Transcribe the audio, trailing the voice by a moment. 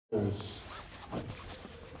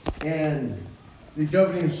And the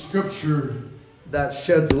governing scripture that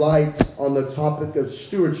sheds light on the topic of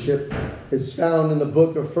stewardship is found in the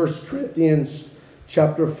book of 1 Corinthians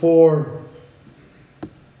chapter 4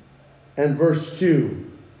 and verse 2.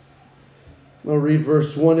 I'll read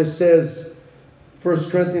verse 1. It says, 1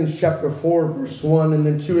 Corinthians chapter 4 verse 1 and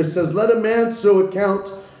then 2, it says, "Let a man so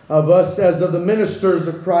account of us as of the ministers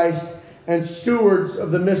of Christ and stewards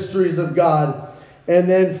of the mysteries of God." And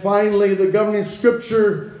then finally, the governing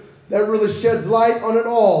scripture that really sheds light on it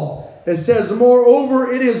all. It says,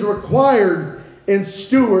 "Moreover, it is required in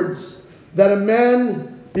stewards that a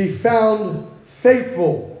man be found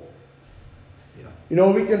faithful." You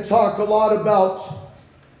know, we can talk a lot about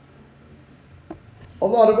a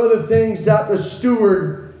lot of other things that the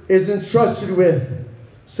steward is entrusted with,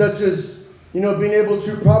 such as, being able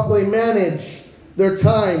to properly manage their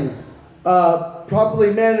time,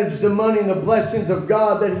 properly manage the money and the blessings of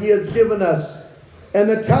God that He has given us, and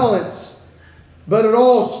the talents. But it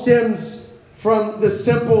all stems from the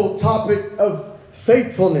simple topic of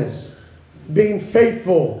faithfulness, being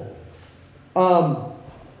faithful.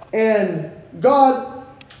 And God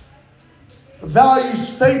values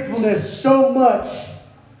faithfulness so much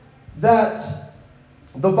that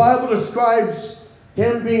the Bible describes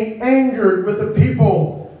Him being angered with the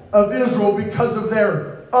people of Israel because of their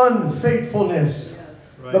unfaithfulness.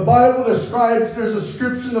 Right. The Bible describes, there's a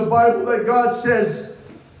scripture in the Bible that God says,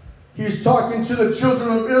 He's talking to the children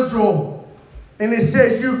of Israel, and He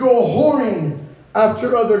says, "You go whoring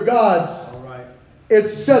after other gods." All right.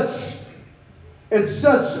 It's such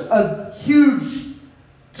a huge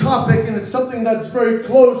topic, and it's something that's very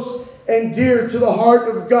close and dear to the heart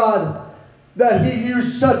of God, that He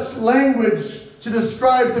used such language to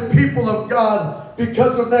describe the people of God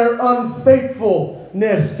because of their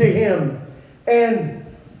unfaithfulness to Him. And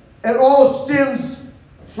it all stems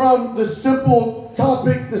from the simple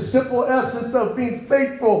topic, the simple essence of being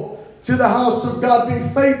faithful to the house of God, being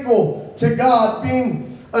faithful to God.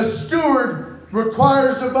 Being a steward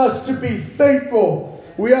requires of us to be faithful.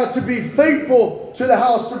 We ought to be faithful to the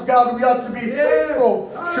house of God. We ought to be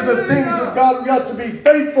faithful to the things of God. We ought to be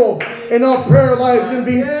faithful in our prayer lives and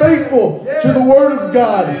being faithful to the Word of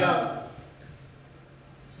God.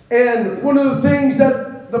 And one of the things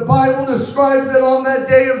that the Bible describes, that on that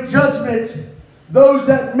day of judgment, those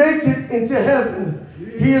that make it into heaven,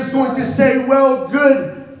 He is going to say, "Well,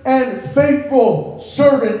 good and faithful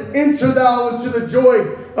servant, enter thou into the joy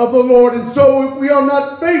of the Lord." And so if we are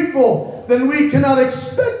not faithful, then we cannot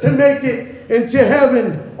expect to make it into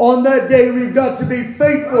heaven on that day. We've got to be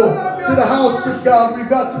faithful to the house of God. We've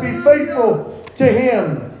got to be faithful to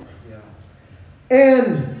Him.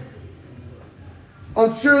 And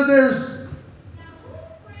I'm sure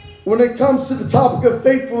when it comes to the topic of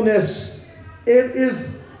faithfulness, it is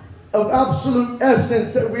of absolute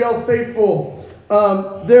essence that we are faithful.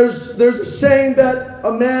 There's a saying that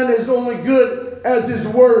a man is only good as his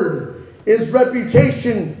word. His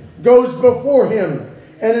reputation goes before him.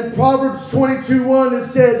 And in Proverbs 22:1 it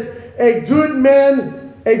says, a good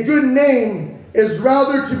name is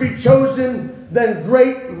rather to be chosen than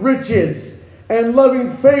great riches, and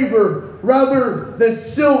loving favor rather than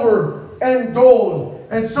silver and gold.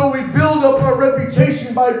 And so we build up our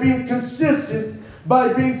reputation by being consistent,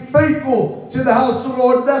 by being faithful to the house of the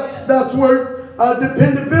Lord. That's where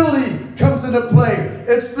dependability comes into play.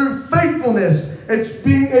 It's through faithfulness. It's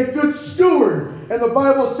being a good steward. And the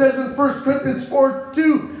Bible says in 1 Corinthians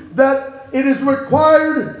 4:2 that it is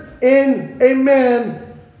required in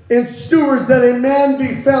stewards that a man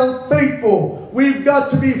be found faithful. We've got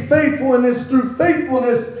to be faithful, and it's through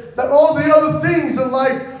faithfulness that all the other things in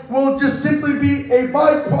life will just simply be a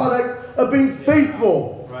byproduct of being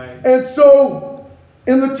faithful. Right. And so,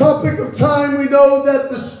 in the topic of time, we know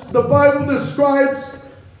that the Bible describes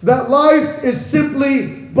that life is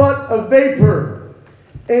simply but a vapor.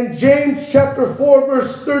 In James chapter 4,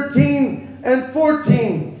 verse 13 and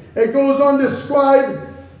 14, it goes on to describe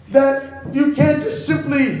that you can't just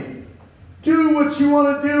simply do what you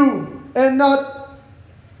want to do and not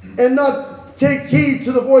take heed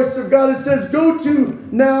to the voice of God. It says, "Go to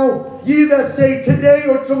now, ye that say, today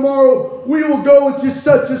or tomorrow we will go into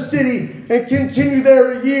such a city and continue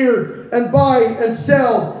there a year, and buy and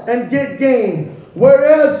sell and get gain.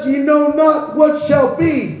 Whereas ye know not what shall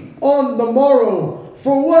be on the morrow.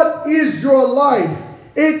 For what is your life?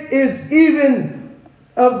 It is even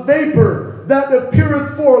a vapor that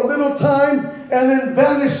appeareth for a little time and then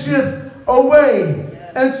vanisheth away."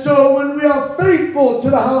 And so when we are faithful to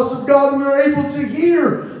the house of God, we are able to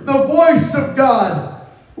hear the voice of God.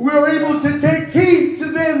 We are able to take heed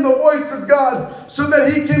to then the voice of God, so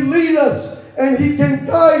that He can lead us and He can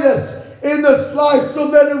guide us in this life so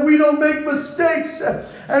that we don't make mistakes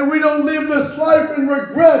and we don't live this life in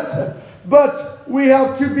regret. But we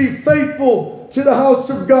have to be faithful to the house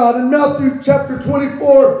of God. In Matthew chapter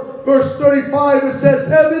 24, verse 35, it says,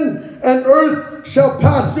 heaven and earth shall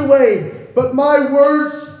pass away, but my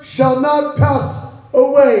words shall not pass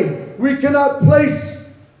away. We cannot place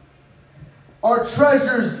our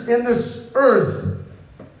treasures in this earth.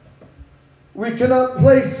 We cannot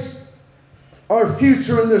place our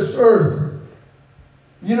future in this earth.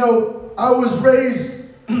 You know, I was raised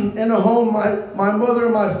in a home. My mother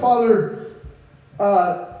and my father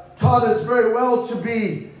taught us very well to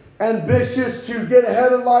be ambitious, to get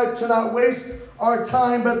ahead of life, to not waste our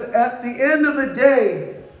time. But at the end of the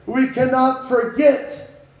day, we cannot forget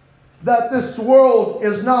that this world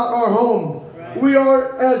is not our home. Right. We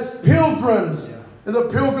are as pilgrims. And the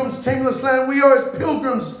pilgrims came to this land. We are as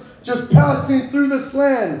pilgrims just passing through this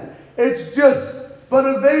land. It's just but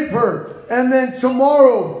a vapor. And then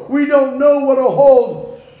tomorrow, we don't know what will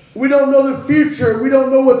hold. We don't know the future. We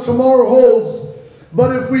don't know what tomorrow holds.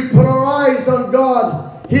 But if we put our eyes on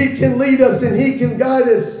God, He can lead us and He can guide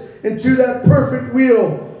us into that perfect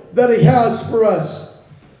will that He has for us.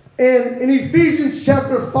 And in Ephesians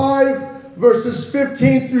chapter 5, verses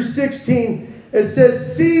 15 through 16, it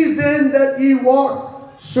says, see then that ye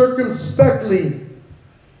walk circumspectly,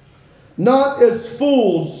 not as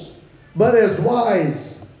fools, but as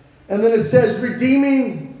wise. And then it says,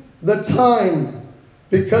 redeeming the time,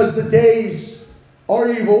 because the days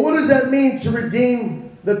are evil. What does that mean, to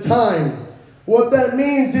redeem the time? What that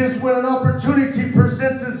means is when an opportunity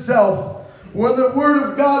presents itself, when the Word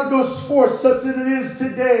of God goes forth such as it is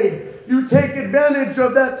today, you take advantage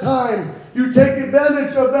of that time. You take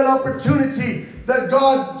advantage of that opportunity that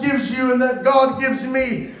God gives you and that God gives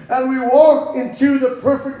me. And we walk into the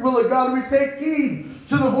perfect will of God. We take heed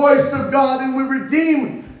to the voice of God and we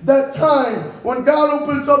redeem that time. When God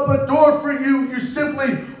opens up a door for you, you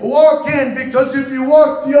simply walk in, because if you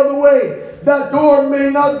walk the other way, that door may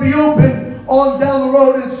not be open on down the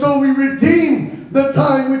road. And so we redeem the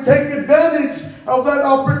time. We take advantage of that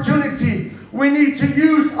opportunity. We need to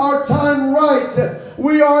use our time right.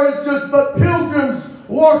 We are as just but pilgrims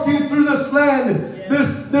walking through this land. Yeah.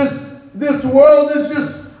 This world is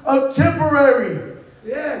just a temporary.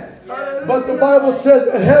 Yeah. But the Bible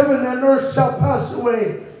says that heaven and earth shall pass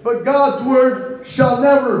away, but God's word shall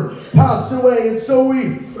never pass away. And so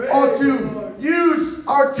we ought to use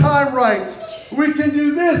our time right. We can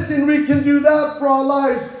do this and we can do that for our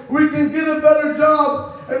lives. We can get a better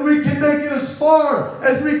job and we can make it as far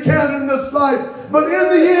as we can in this life. But in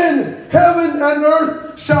the end, heaven and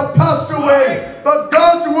earth shall pass away, but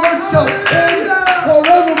God's word shall stand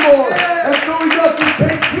forevermore. And so we got to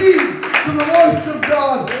take heed to the voice of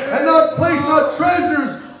God and not place our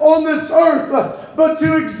treasures on this earth, but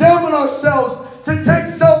to examine ourselves, to take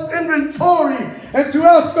self-inventory and to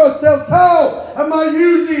ask ourselves, how am I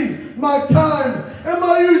using my time? Am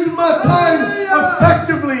I using my time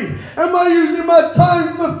effectively? Am I using my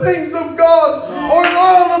time for the things of God? Or in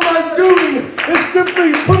all am I doing is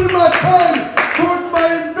simply putting my time towards my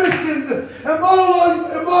ambitions? Am all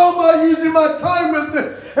am I using my time with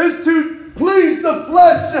is to please the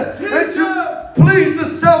flesh and to please the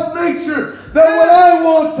self-nature, that what I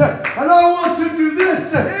want, and I want to do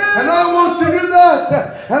this, and I want to do that,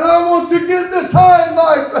 and I want to get this high in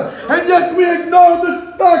life, and yet we ignore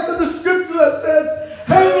the fact of the scripture that says,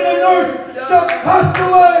 heaven and earth shall pass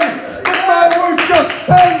away, but my word shall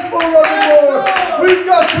stand forevermore. We've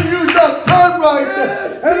got to use our time right,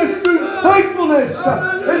 and it's through faithfulness.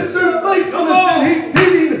 It's through faithfulness and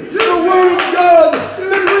heeding the word of God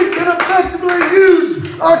that we can effectively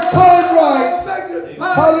use our time right.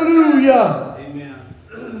 Hallelujah. Amen.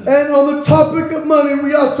 And on the topic of money,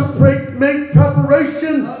 we ought to make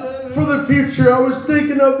preparation for the future. I was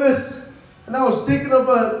thinking of this, and I was thinking of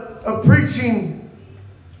a preaching.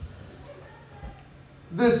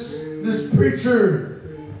 This preacher,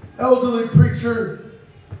 elderly preacher,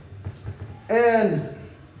 and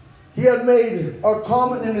he had made a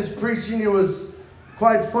comment in his preaching. It was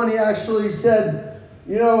quite funny, actually. He said,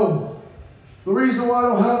 you know, the reason why I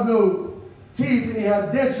don't have no teeth, and he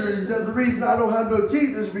had dentures, he said the reason I don't have no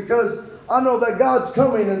teeth is because I know that God's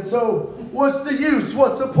coming, and so what's the use?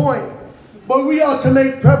 What's the point? But we ought to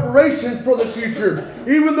make preparations for the future.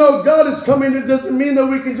 Even though God is coming, it doesn't mean that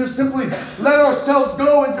we can just simply let ourselves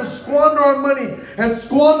go and just squander our money and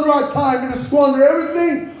squander our time and just squander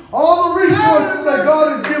everything, all the resources that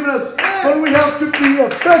God has given us. But we have to be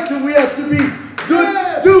effective. We have to be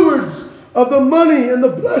good stewards of the money and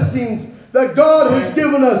the blessings that God has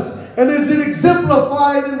given us. And is it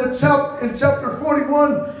exemplified in chapter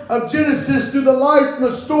 41 of Genesis through the life and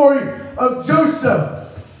the story of Joseph.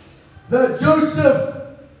 That Joseph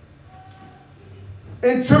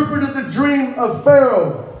interpreted the dream of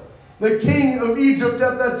Pharaoh, the king of Egypt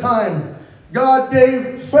at that time. God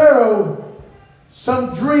gave Pharaoh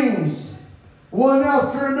some dreams, one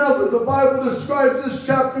after another. The Bible describes this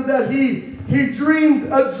chapter that he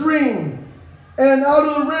dreamed a dream, and out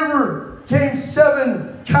of the river came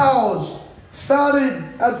 7 cows, fatted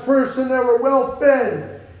at first, and they were well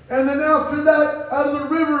fed. And then after that, out of the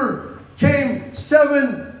river came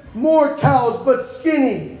 7 more cows, but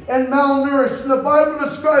skinny and malnourished. And the Bible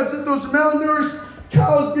describes that those malnourished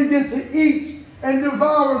cows begin to eat and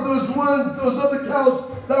devour those other cows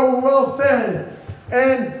that were well fed.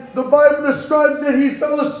 And the Bible describes that he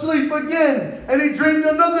fell asleep again, and he dreamed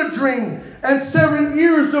another dream, and 7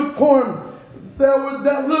 ears of corn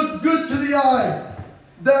that looked good to the eye,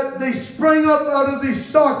 that they sprang up out of the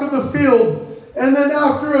stalk of the field. And then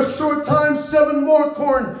after a short time, 7 more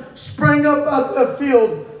corn sprang up out of the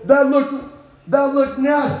field that looked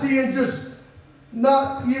nasty and just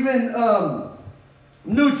not even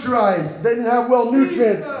nutritionized. They didn't have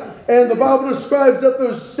nutrients. And the Bible describes that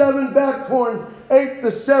those 7 bad corn ate the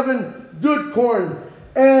 7 good corn.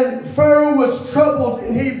 And Pharaoh was troubled,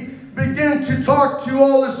 and he began to talk to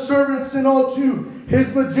all his servants and all to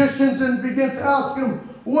his magicians, and began to ask them,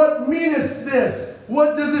 "What meaneth this?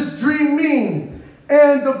 What does this dream mean?"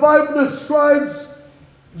 And the Bible describes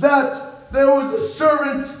that there was a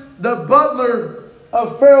servant, the butler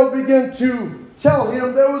of Pharaoh, began to tell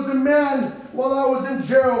him, there was a man while I was in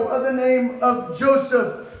jail by the name of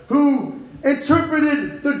Joseph, who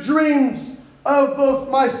interpreted the dreams of both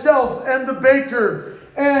myself and the baker.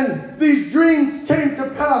 And these dreams came to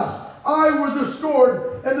pass. I was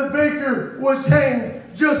restored, and the baker was hanged,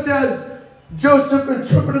 just as Joseph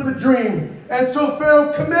interpreted the dream. And so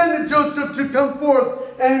Pharaoh commanded Joseph to come forth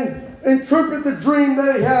and interpret the dream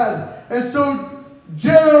that he had. And so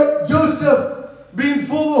Joseph, being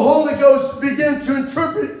full of the Holy Ghost, began to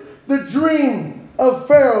interpret the dream of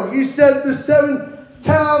Pharaoh. He said, the 7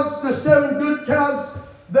 calves, the 7 good calves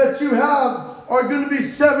that you have are going to be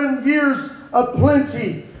 7 years of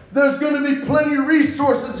plenty. There's going to be plenty of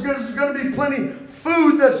resources. There's going to be plenty of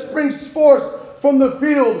food that springs forth from the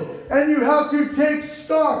field. And you have to take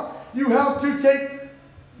stock. You have to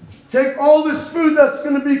take all this food that's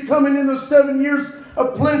going to be coming in those 7 years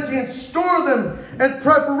of plenty and store them in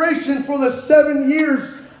preparation for the 7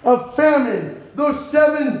 years of famine. Those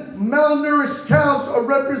 7 malnourished cows are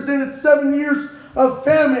represented 7 years of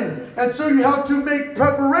famine. And so you have to make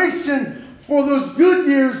preparation for those good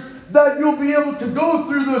years, that you'll be able to go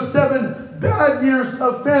through those 7 bad years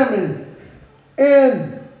of famine.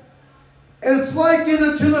 And it's likened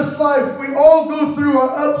unto this life. We all go through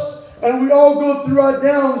our ups and we all go through our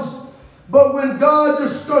downs. But when God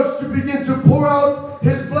just starts to begin to pour out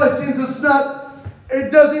His blessings,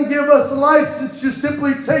 it doesn't give us a license to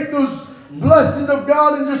simply take those blessings of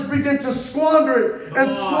God and just begin to squander it and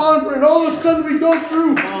squander it. And all of a sudden we go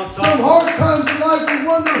through some hard times in life. We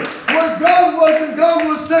wonder where God was, and God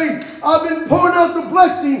was saying, I've been pouring out the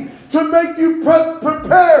blessing to make you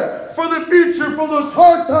prepare for the future, for those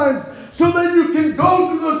hard times, so that you can go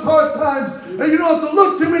through those hard times and you don't have to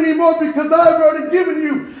look to me anymore, because I've already given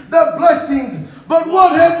you the blessings. But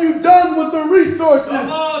what have you done with the resources?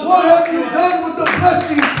 What have you done with the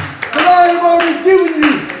blessings that I have already given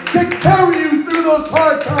you to carry you through those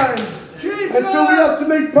hard times? And so we have to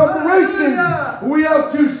make preparations. We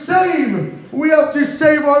have to save. We have to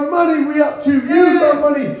save our money. We have to use our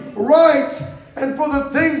money right. And for the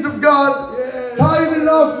things of God, tithing and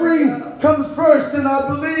offering comes first. And I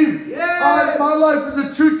believe my life is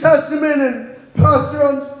a true testament. And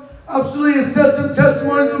Pastor absolutely has said some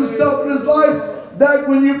testimonies of himself in his life, that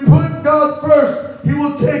when you put God first, He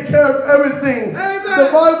will take care of everything. Amen.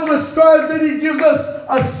 The Bible describes that He gives us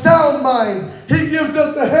a sound mind. He gives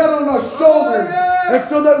us a head on our shoulders. And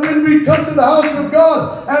so that when we come to the house of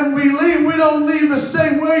God and we leave, we don't leave the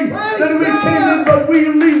same way that we came in, but we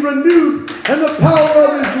leave renewed in the power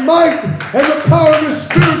of His might and the power of His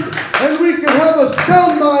Spirit. And we can have a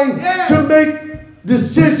sound mind to make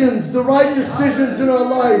decisions, the right decisions in our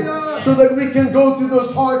life, so that we can go through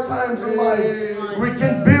those hard times in life. We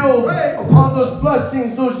can build upon those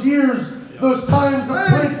blessings, those years, those times of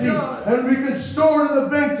plenty, and we can store it in the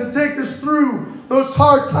bank to take us through those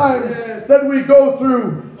hard times that we go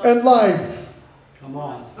through in life. Come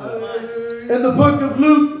on. In the book of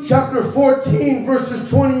Luke, chapter 14, verses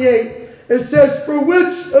 28, it says, "For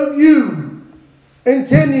which of you,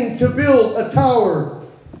 intending to build a tower,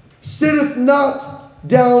 sitteth not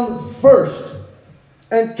down first,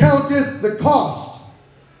 and counteth the cost,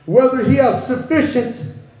 whether he hath sufficient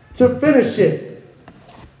to finish it.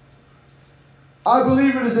 I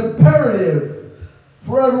believe it is imperative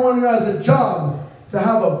for everyone who has a job to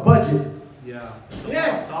have a budget. Yeah.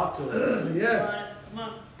 Yeah. Talk to us. Yeah.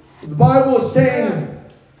 The Bible is saying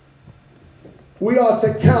we ought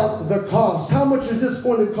to count the cost. How much is this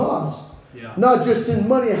going to cost? Yeah. Not just in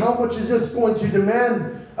money. How much is this going to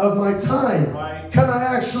demand of my time? Right. Can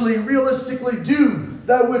I actually realistically do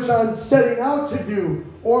that which I'm setting out to do?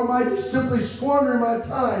 Or am I just simply squandering my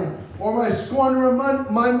time? Or am I squandering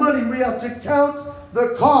my money? We have to count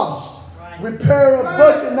the cost. Right. Prepare a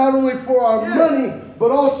budget not only for our money,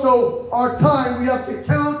 but also our time. We have to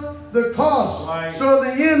count the cost. Right. So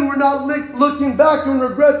in the end, we're not looking back and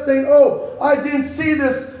regret saying, oh, I didn't see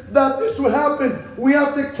this, that this would happen. We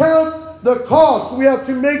have to count the cost. We have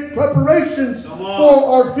to make preparations for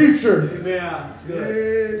our future. Amen.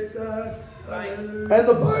 Good. And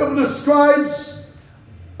the Bible describes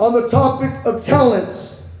on the topic of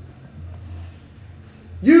talents.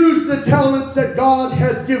 Use the talents that God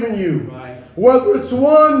has given you. Right. Whether it's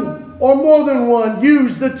one or more than one,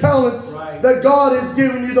 use the talents that God has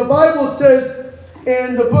given you. The Bible says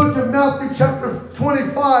in the book of Matthew chapter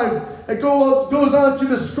 25, it goes on to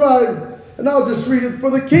describe, and I'll just read it.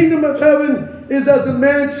 For the kingdom of heaven is as a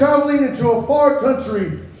man traveling into a far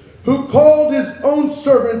country, who called his own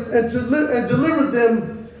servants and delivered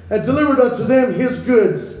unto them his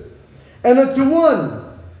goods. And unto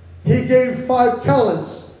one he gave 5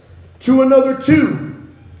 talents, to another 2,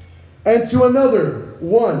 and to another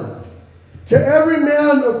 1, to every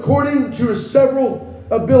man according to his several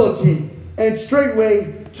ability, and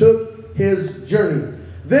straightway took his journey.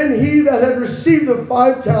 Then he that had received the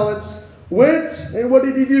 5 talents went, and what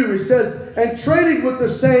did he do? He says, and traded with the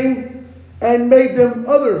same, and made them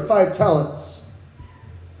other 5 talents.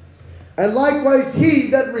 And likewise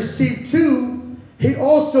he that received 2, he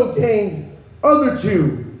also gained other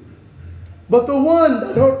 2. But the one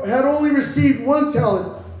that had only received 1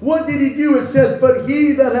 talent, what did he do? It says, but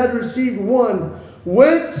he that had received 1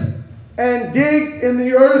 went and digged in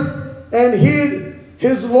the earth and hid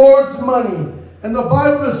his Lord's money. And the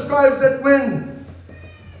Bible describes that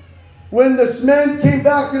when this man came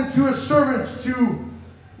back into his servants to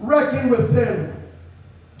reckon with him,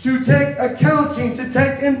 to take accounting, to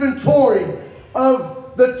take inventory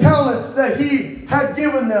of the talents that he had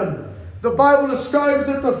given them, the Bible describes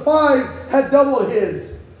that the 5 had double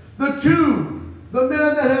his. The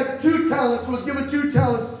man that had 2 talents was given 2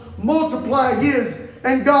 talents, multiplied his,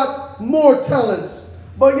 and got more talents.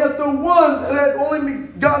 But yet the one that had only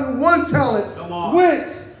gotten 1 talent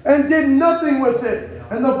went and did nothing with it.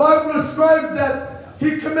 And the Bible describes that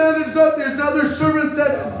he commanded his other servants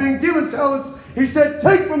that had been given talents. He said,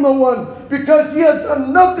 take from the one, because he has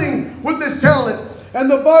done nothing with his talent. And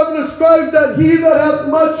the Bible describes that he that hath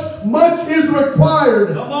much, much is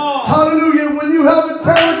required. Hallelujah. When you have a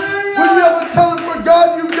talent for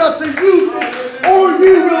God, you've got to use it, or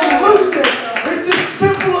you will lose it. It's as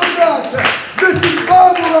simple as that. This is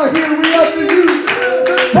Bible right here. We have to use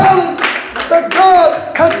the talents that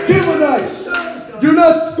God has given us. Do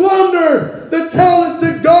not squander the talents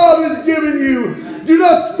that God has given you. Do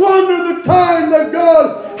not squander the time that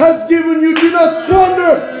God has given you. Do not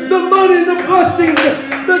squander the money, the blessings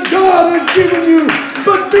that God has given you.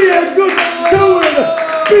 But be a good steward.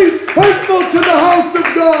 Be faithful to the house of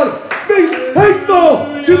God. Be faithful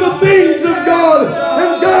to the things of God.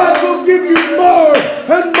 And God will give you more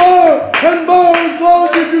and more and more as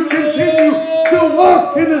long as you continue to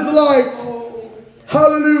walk in His light.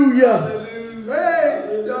 Hallelujah.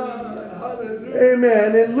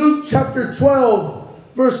 Amen. In Luke chapter 12,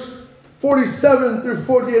 verse 47 through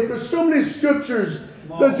 48, there's so many scriptures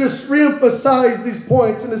that just reemphasize these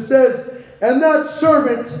points. And it says, and that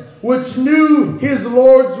servant which knew his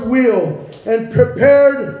Lord's will and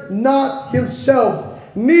prepared not himself,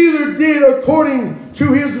 neither did according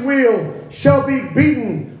to his will, shall be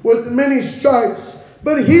beaten with many stripes.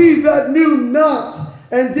 But he that knew not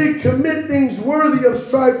and did commit things worthy of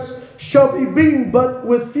stripes shall be beaten but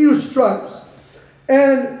with few stripes.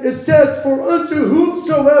 And it says, for unto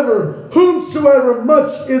whomsoever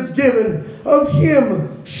much is given, of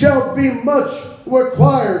him shall be much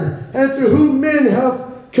required. And to whom men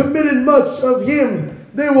have committed much, of him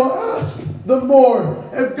they will ask the more.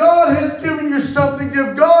 If God has given you something,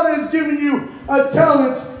 if God has given you a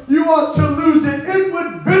talent, you ought to lose it. It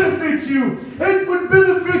would benefit you. It would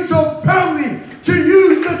benefit your family to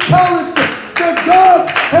use the talents that God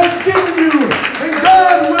has given you. And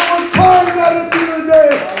God will require that at the end of the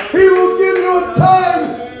day. He will give you a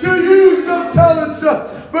time to use your talents.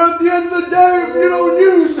 But at the end of the day, if you don't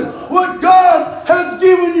use what God has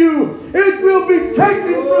given you, it will be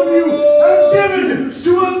taken from you and given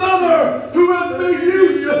to another.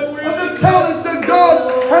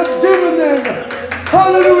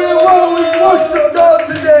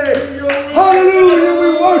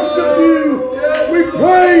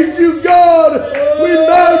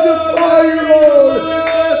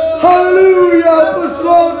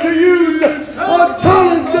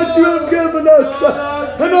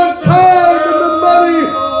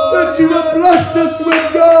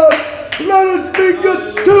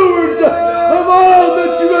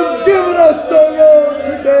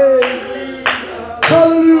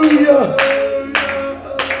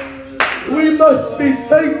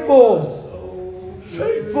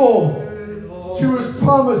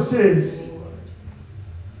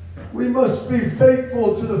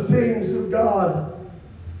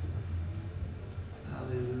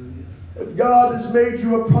 If God has made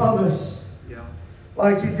you a promise,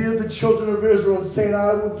 like He did the children of Israel, and saying,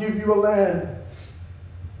 I will give you a land,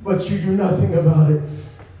 but you do nothing about it,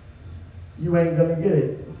 you ain't going to get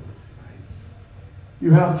it.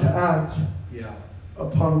 You have to act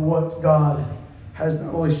upon what God has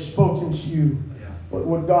not only spoken to you, but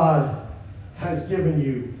what God has given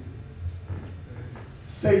you.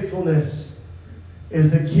 Faithfulness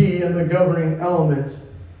is the key and the governing element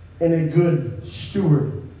in a good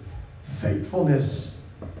steward. Faithfulness.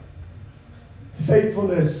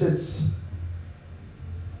 Faithfulness, it's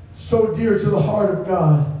so dear to the heart of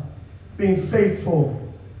God. Being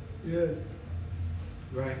faithful. Yes.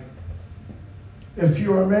 Right. If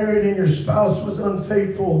you are married and your spouse was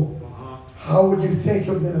unfaithful, how would you think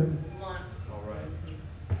of them? All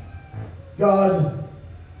right. God,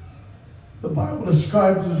 the Bible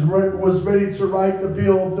describes, was ready to write the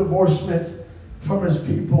bill of divorcement from His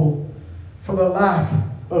people for the lack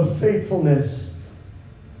of faithfulness.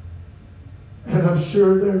 And I'm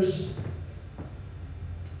sure there's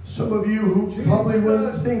some of you who probably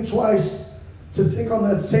wouldn't think twice to think on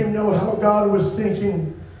that same note how God was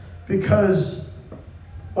thinking because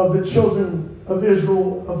of the children of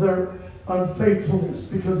Israel, of their unfaithfulness,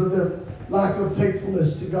 because of their lack of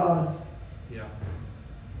faithfulness to God. Yeah.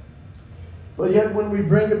 But yet when we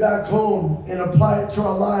bring it back home and apply it to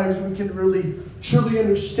our lives, we can really truly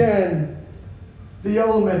understand the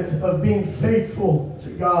element of being faithful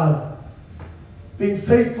to God. Being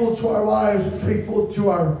faithful to our wives, faithful to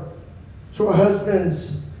our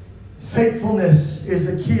husbands. Faithfulness is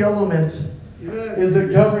a key element, is a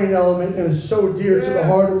governing element, and is so dear to the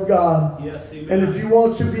heart of God. Yes, amen. And if you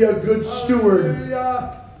want to be a good steward,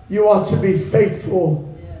 you ought to be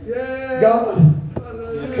faithful. God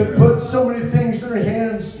can put so many things in your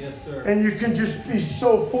hands, and you can just be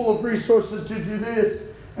so full of resources to do this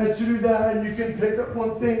and to do that, and you can pick up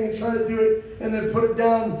one thing and try to do it and then put it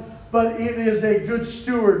down. But it is a good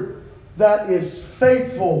steward that is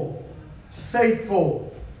faithful,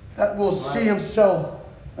 that will see himself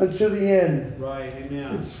unto the end. Right,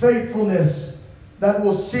 amen. It's faithfulness that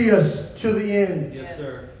will see us to the end. Yes,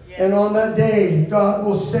 sir. And on that day, God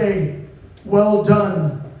will say, well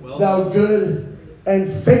done, thou good and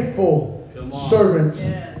faithful servant.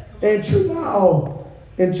 Enter thou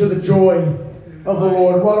into the joy of the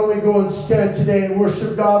Lord. Why don't we go and stand today and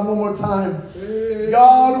worship God one more time?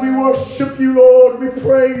 God, we worship you, Lord. We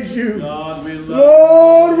praise you. God, we love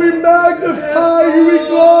Lord, we magnify you. We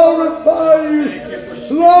glorify you.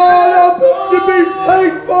 Lord, help us to be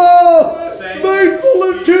faithful. Faithful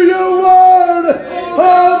unto your word.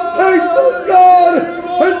 Oh, faithful God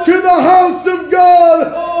unto the house of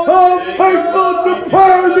God. Oh, faithful to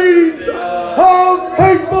prayer meetings. Oh,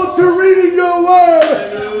 faithful to reading your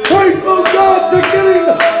word. Faithful God to getting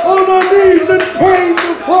on our knees and praying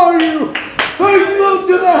before you. Faithful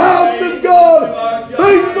to the house of God.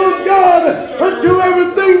 Faithful God unto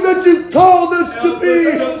everything that you've called us to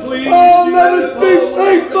be. Oh, let us be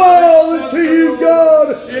faithful unto you,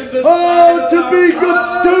 God. Oh, to be good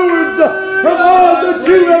stewards of all that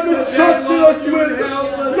you have entrusted us with.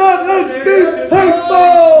 Let us be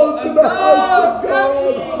faithful to the house of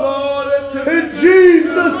God. In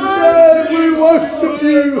Jesus' name we worship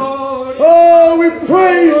you. Oh, we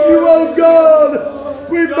praise you, oh God.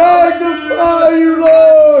 We magnify you,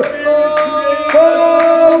 Lord.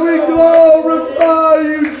 Oh, we glorify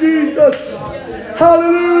you, Jesus.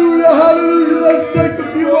 Hallelujah, hallelujah. Let's take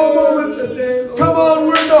a few more moments. Come on,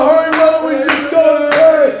 we're in a hurry. Why don't we just go and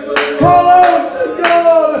pray? Call out to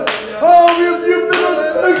God. Oh, if you've been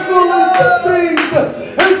unfaithful in some things,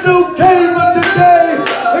 it's okay, but today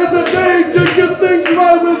is a day to get things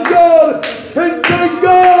right with God and say,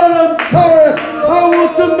 God, I'm sorry. I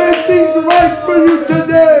want to make things right for you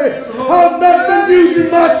today. I've not been using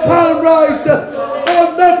my time right.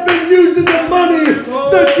 I've not been using the money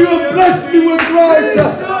that you have blessed me with right.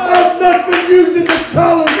 I've not been using the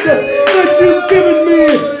talents that you've given me.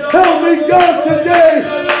 Help me, God, today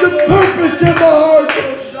to purpose in my heart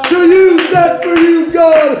to use that for you,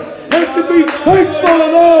 God, and to be faithful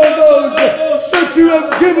in all those that you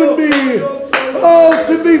have given me. Oh,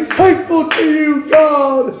 to be faithful to you,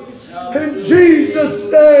 God. In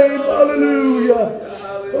Jesus' name, hallelujah.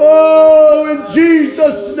 Oh, in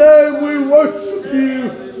Jesus' name we worship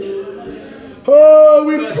you. Oh,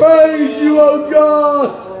 we praise you, oh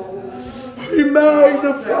God. We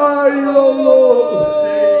magnify you, oh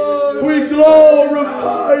Lord. We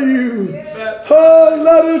glorify you. Oh,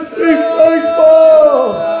 let us be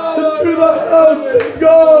faithful to the house of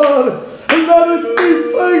God. Let us be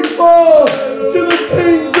faithful to the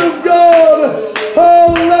things of God.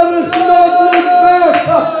 Oh, let us not look back,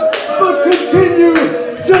 but continue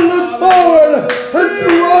to look forward.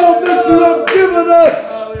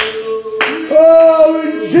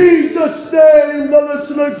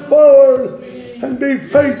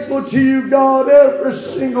 every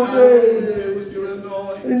single day.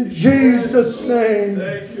 In Jesus' name.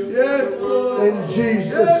 In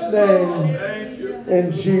Jesus' name.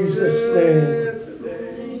 In Jesus' name.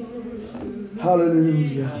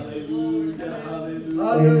 Hallelujah.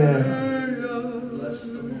 Amen.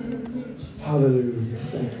 Hallelujah.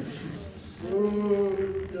 Thank you, Jesus.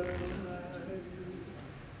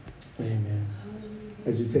 Amen.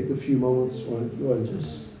 As you take a few moments, go ahead and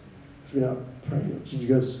just, if you're not praying, you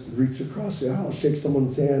just reach across the aisle, shake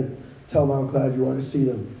someone's hand, tell them how glad you are to see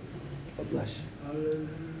them. God bless you.